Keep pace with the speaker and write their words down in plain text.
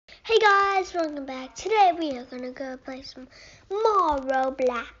Hey guys, welcome back. Today we are gonna go play some more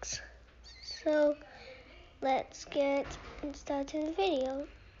Roblox. So let's get started the video.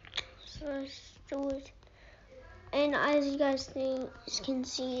 So let's do it. And as you guys can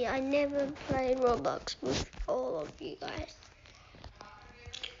see, I never played Roblox with all of you guys.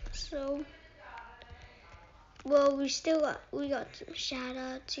 So well, we got some shout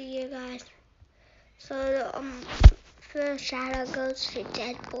out to you guys. So first shout out goes to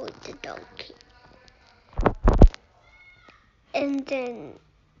Deadboy the Donkey. And then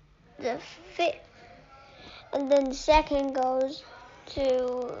the second goes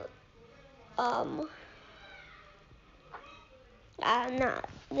to no,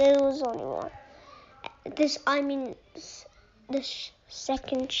 there was only one. The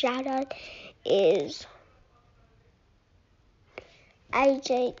second shout out is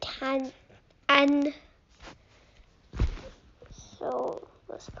AJ Tan, and so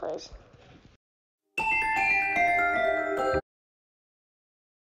let's play.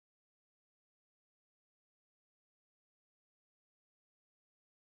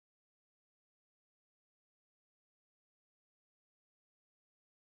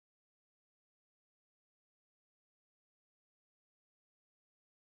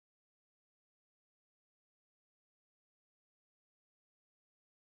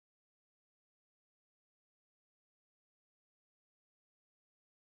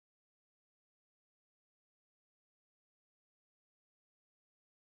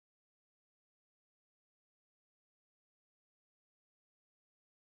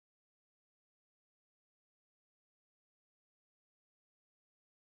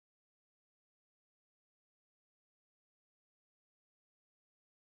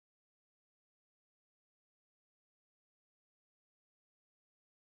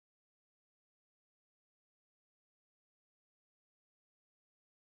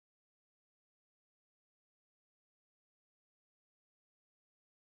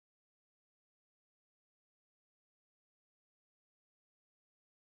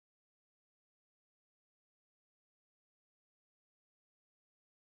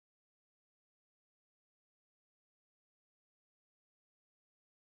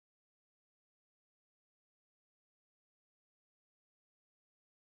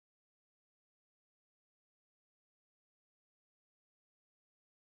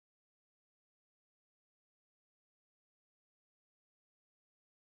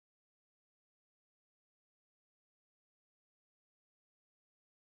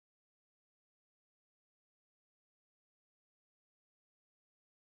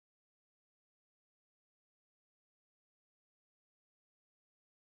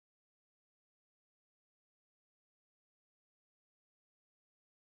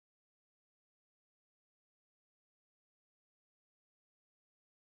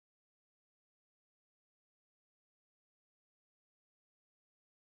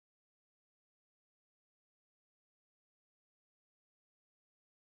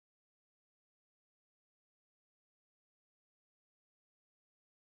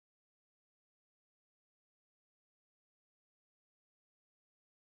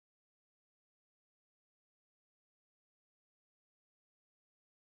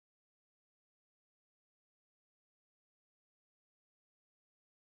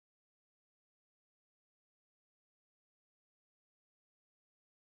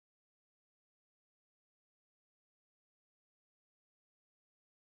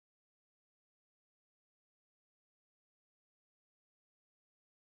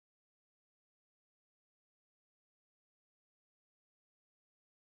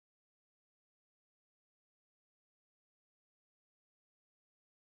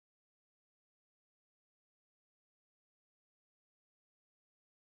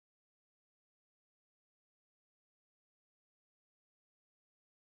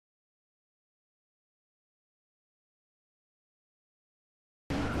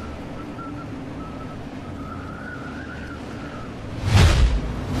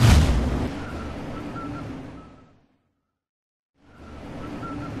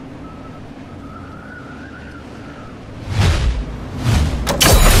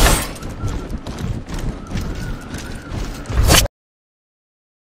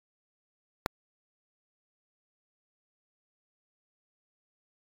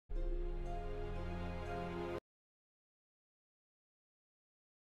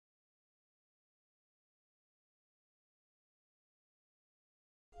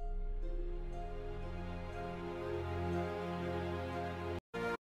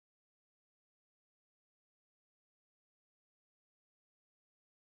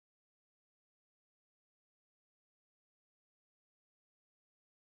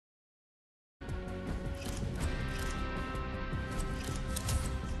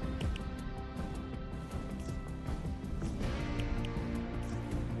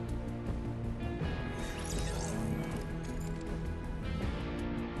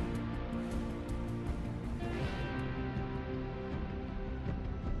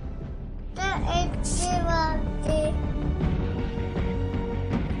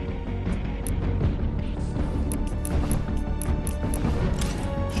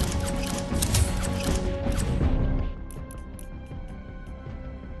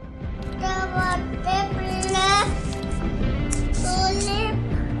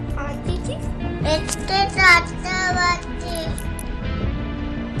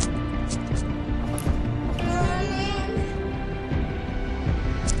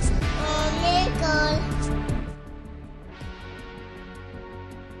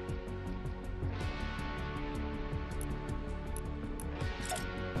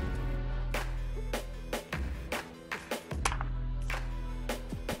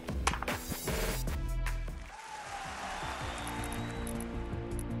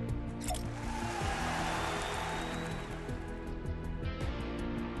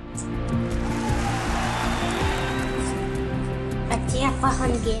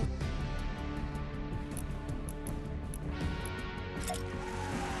 Paham game.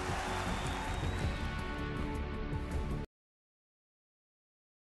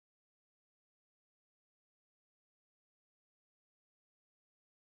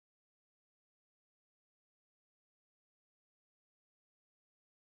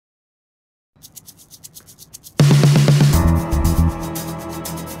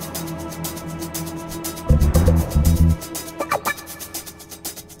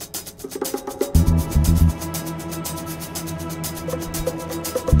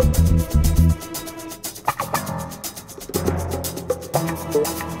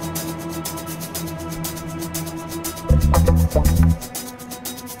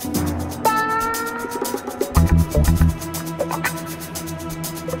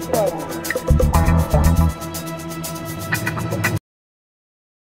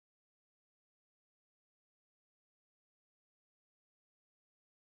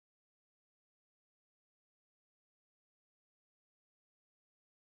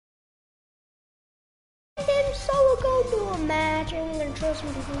 So we'll go to a match and we're gonna throw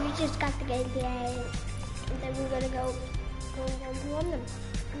some people. We just got the gameplay and then we're gonna go and run them.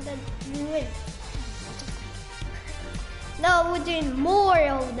 And then we win. No, we're doing more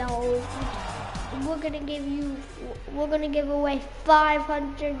of those. We're gonna give away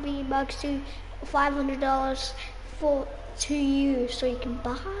 500 V-Bucks to $500 to you so you can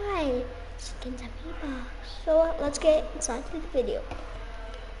buy skins and V-Bucks. So let's get inside to the video.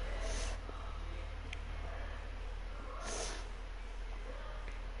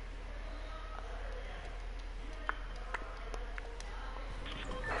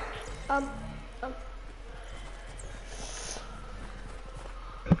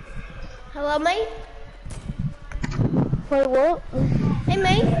 Hello, mate? Wait, what? Hey,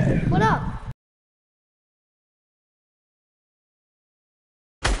 mate, what up?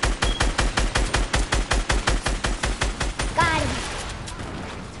 Got him.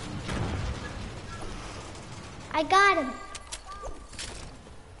 I got him.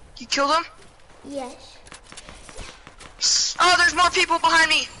 You killed him? Yes. Oh, there's more people behind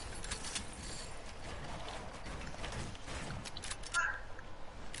me.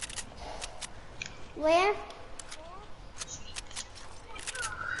 Where?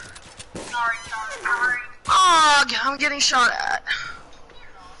 Oh, I'm getting shot at.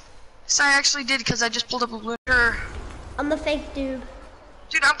 Yes, I actually did because I just pulled up a blue. I'm a fake noob.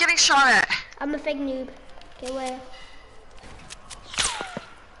 Dude, I'm getting shot at. I'm a fake noob. Okay, where?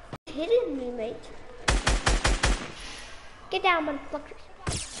 Hitting me, mate. Get down, motherfuckers.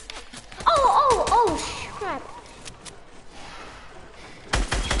 Oh, crap.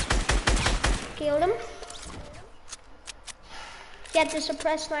 Killed him. Get the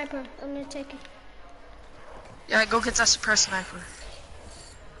suppressed sniper. I'm gonna take it. Yeah, go get that suppressed sniper.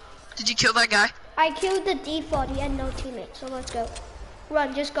 Did you kill that guy? I killed the default. He had no teammates, so let's go.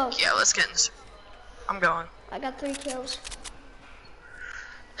 Run, just go. Yeah, let's get in this. I'm going. I got 3 kills.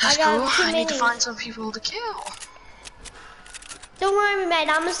 That's I got cool. 2 I need to minis. find some people to kill. Don't worry,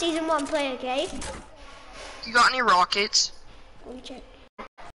 man. I'm a season 1 player, okay? You got any rockets? Let me check.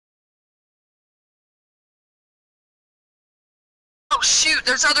 Oh shoot,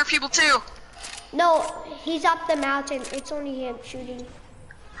 there's other people too. No, he's up the mountain. It's only him shooting.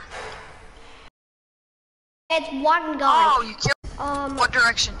 It's one guy. Oh, you killed. What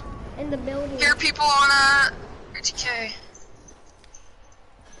direction? In the building. Here are people on RTK.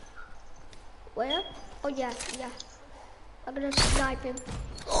 Where? Oh yeah. I'm gonna snipe him.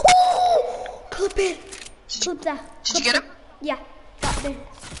 Oh! Clip it. Clip that. Did you get him? Yeah.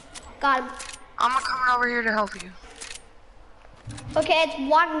 Got him. I'm coming over here to help you. Okay, it's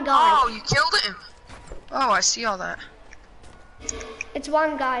one guy. Oh, you killed him. Oh, I see all that. It's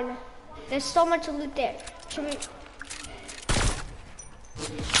one guy. There's so much loot there. Should we...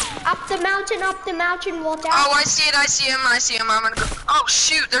 Up the mountain, watch out. Oh, I see him. I'm gonna go. Oh,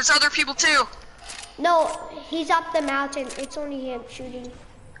 shoot, there's other people too. No, he's up the mountain. It's only him shooting.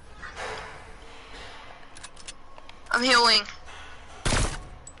 I'm healing.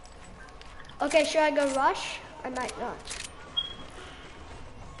 Okay, should I go rush? I might not.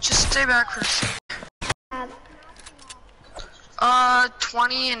 Just stay back for a second.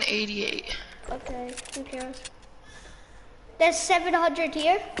 20 and 88. Okay, who cares? There's 700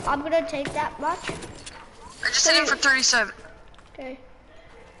 here. I'm gonna take that much. I just hit him for 37. Okay.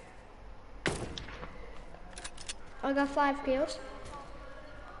 I got 5 kills.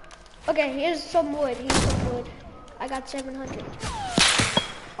 Okay, here's some wood. I got 700.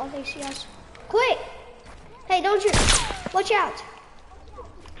 Oh, they see us. Quick! Hey, don't shoot. Watch out.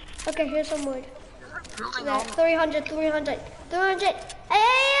 Okay, here's some wood. Yeah, 300.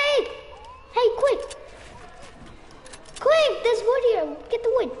 Hey! Hey, quick! Quick, there's wood here. Get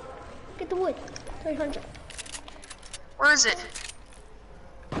the wood. 300. Where is it?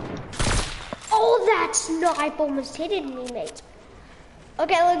 Oh, that snipe almost hit me, mate.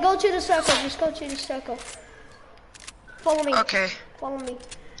 Okay, let's go to the circle. Just go to the circle. Follow me. Okay. Follow me.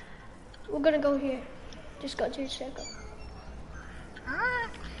 We're gonna go here. Just go to the circle.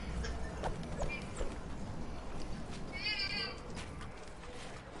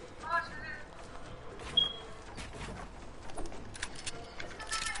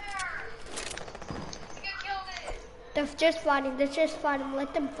 They're just fighting.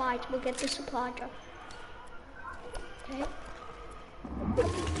 Let them fight. We'll get the supply drop. Okay.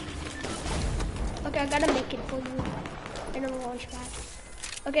 Okay, I gotta make it for you. In a launch pad.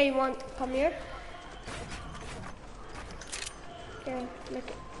 Okay, you want come here? Okay, make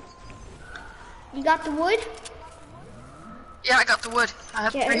it. You got the wood? Yeah, I got the wood. I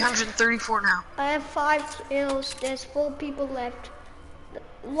have Okay. 334 now. I have 5 kills. There's 4 people left.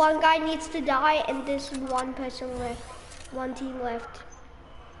 One guy needs to die, and there's 1 person left. 1 team left.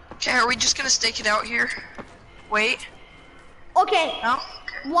 Okay, are we just gonna stake it out here? Wait. Okay. No?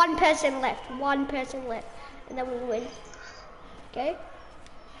 1 person left. And then we win. Okay?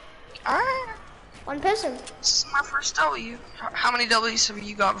 Alright. 1 person. This is my first W. How many W's have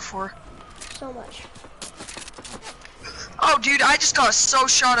you got before? So much. Oh, dude, I just got so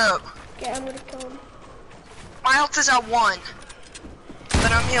shot up. Okay, I'm gonna kill him. My health is at 1.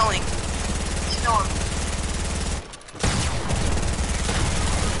 But I'm healing. Kill him.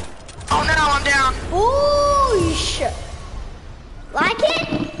 Oh no, I'm down. Oosh! Like it?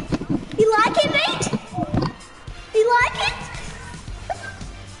 You like it, mate? You like it?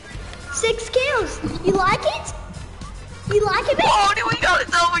 6 kills. You like it? You like it, mate? Oh, dude, we got a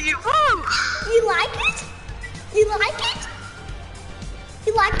W. Woo! You like it? You like it?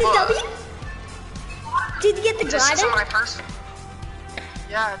 You like the W? Did you get the This is glider? my first.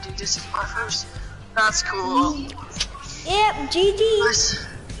 Yeah, dude, this is my first. That's cool. Yep, GG. Nice.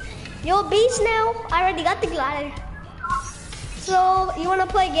 You're a beast now. I already got the glider. So, you wanna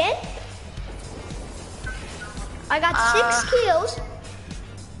play again? I got 6 kills.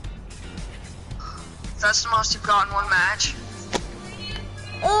 That's the most you've got in one match.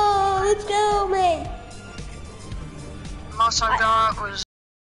 Oh, let's go, mate. The most I got was